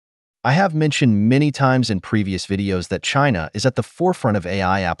I have mentioned many times in previous videos that China is at the forefront of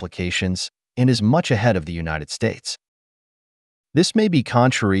AI applications and is much ahead of the United States. This may be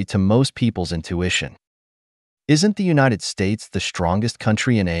contrary to most people's intuition. Isn't the United States the strongest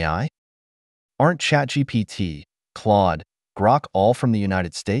country in AI? Aren't ChatGPT, Claude, Grok all from the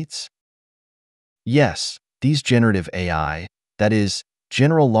United States? Yes, these generative AI, that is,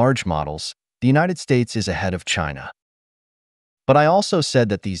 general large models, the United States is ahead of China. But I also said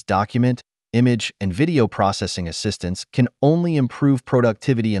that these document, image, and video processing assistants can only improve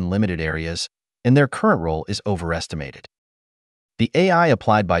productivity in limited areas, and their current role is overestimated. The AI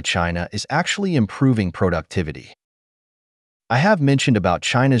applied by China is actually improving productivity. I have mentioned about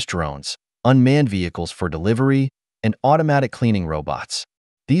China's drones, unmanned vehicles for delivery, and automatic cleaning robots.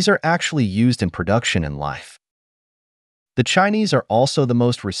 These are actually used in production and life. The Chinese are also the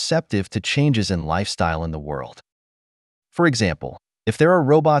most receptive to changes in lifestyle in the world. For example, if there are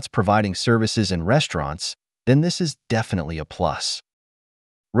robots providing services in restaurants, then this is definitely a plus.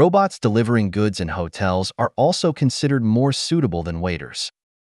 Robots delivering goods in hotels are also considered more suitable than waiters.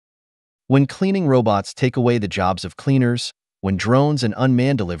 When cleaning robots take away the jobs of cleaners, when drones and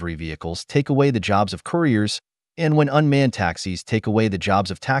unmanned delivery vehicles take away the jobs of couriers, and when unmanned taxis take away the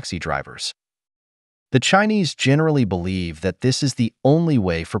jobs of taxi drivers. The Chinese generally believe that this is the only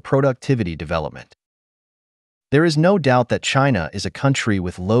way for productivity development. There is no doubt that China is a country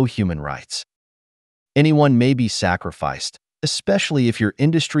with low human rights. Anyone may be sacrificed, especially if your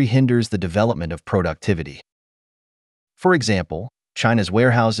industry hinders the development of productivity. For example, China's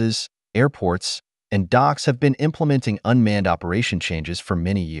warehouses, airports, and docks have been implementing unmanned operation changes for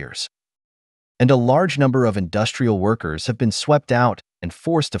many years. And a large number of industrial workers have been swept out and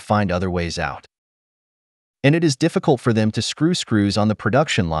forced to find other ways out. And it is difficult for them to screw screws on the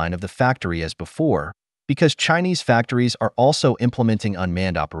production line of the factory as before, because Chinese factories are also implementing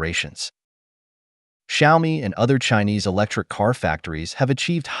unmanned operations. Xiaomi and other Chinese electric car factories have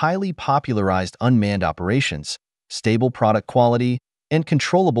achieved highly popularized unmanned operations, stable product quality, and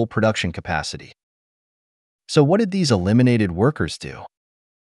controllable production capacity. So what did these eliminated workers do?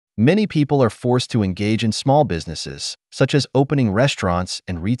 Many people are forced to engage in small businesses, such as opening restaurants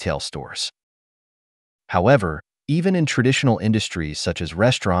and retail stores. However, even in traditional industries such as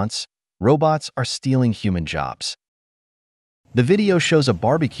restaurants, robots are stealing human jobs. The video shows a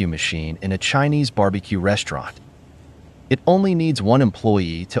barbecue machine in a Chinese barbecue restaurant. It only needs one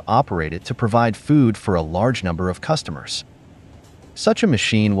employee to operate it to provide food for a large number of customers. Such a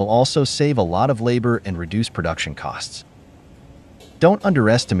machine will also save a lot of labor and reduce production costs. Don't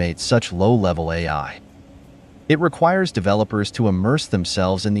underestimate such low-level AI. It requires developers to immerse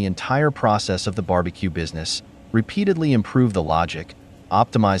themselves in the entire process of the barbecue business, repeatedly improve the logic,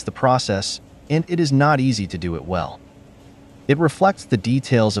 optimize the process, and it is not easy to do it well. It reflects the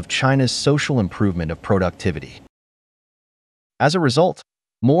details of China's social improvement of productivity. As a result,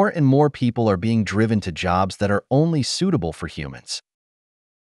 more and more people are being driven to jobs that are only suitable for humans.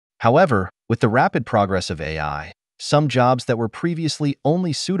 However, with the rapid progress of AI, some jobs that were previously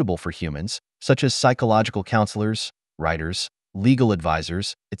only suitable for humans, such as psychological counselors, writers, legal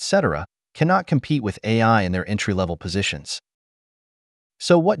advisors, etc., cannot compete with AI in their entry-level positions.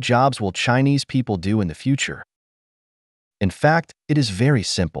 So what jobs will Chinese people do in the future? In fact, it is very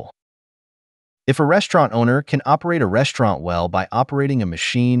simple. If a restaurant owner can operate a restaurant well by operating a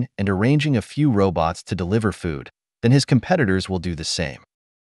machine and arranging a few robots to deliver food, then his competitors will do the same.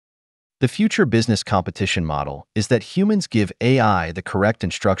 The future business competition model is that humans give AI the correct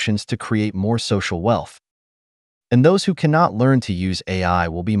instructions to create more social wealth, and those who cannot learn to use AI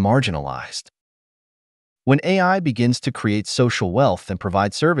will be marginalized. When AI begins to create social wealth and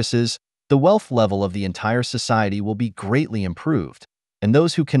provide services, the wealth level of the entire society will be greatly improved, and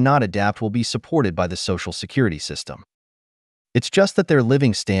those who cannot adapt will be supported by the social security system. It's just that their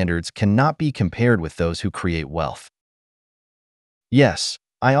living standards cannot be compared with those who create wealth. Yes,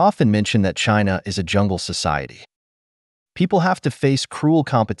 I often mention that China is a jungle society. People have to face cruel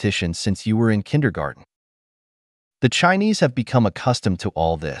competition since you were in kindergarten. The Chinese have become accustomed to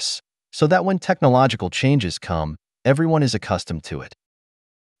all this, so that when technological changes come, everyone is accustomed to it.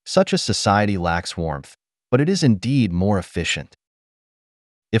 Such a society lacks warmth, but it is indeed more efficient.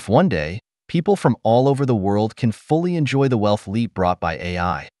 If one day, people from all over the world can fully enjoy the wealth leap brought by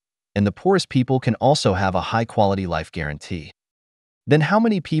AI, and the poorest people can also have a high-quality life guarantee, then how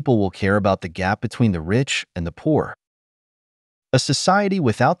many people will care about the gap between the rich and the poor? A society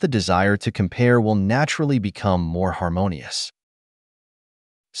without the desire to compare will naturally become more harmonious.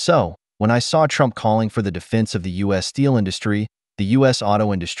 So, when I saw Trump calling for the defense of the U.S. steel industry, the U.S.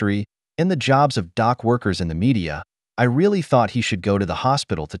 auto industry, and the jobs of dock workers in the media, I really thought he should go to the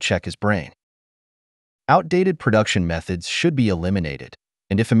hospital to check his brain. Outdated production methods should be eliminated,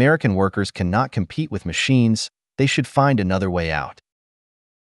 and if American workers cannot compete with machines, they should find another way out.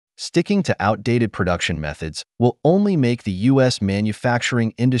 Sticking to outdated production methods will only make the U.S.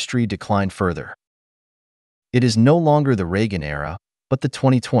 manufacturing industry decline further. It is no longer the Reagan era, but the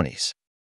 2020s.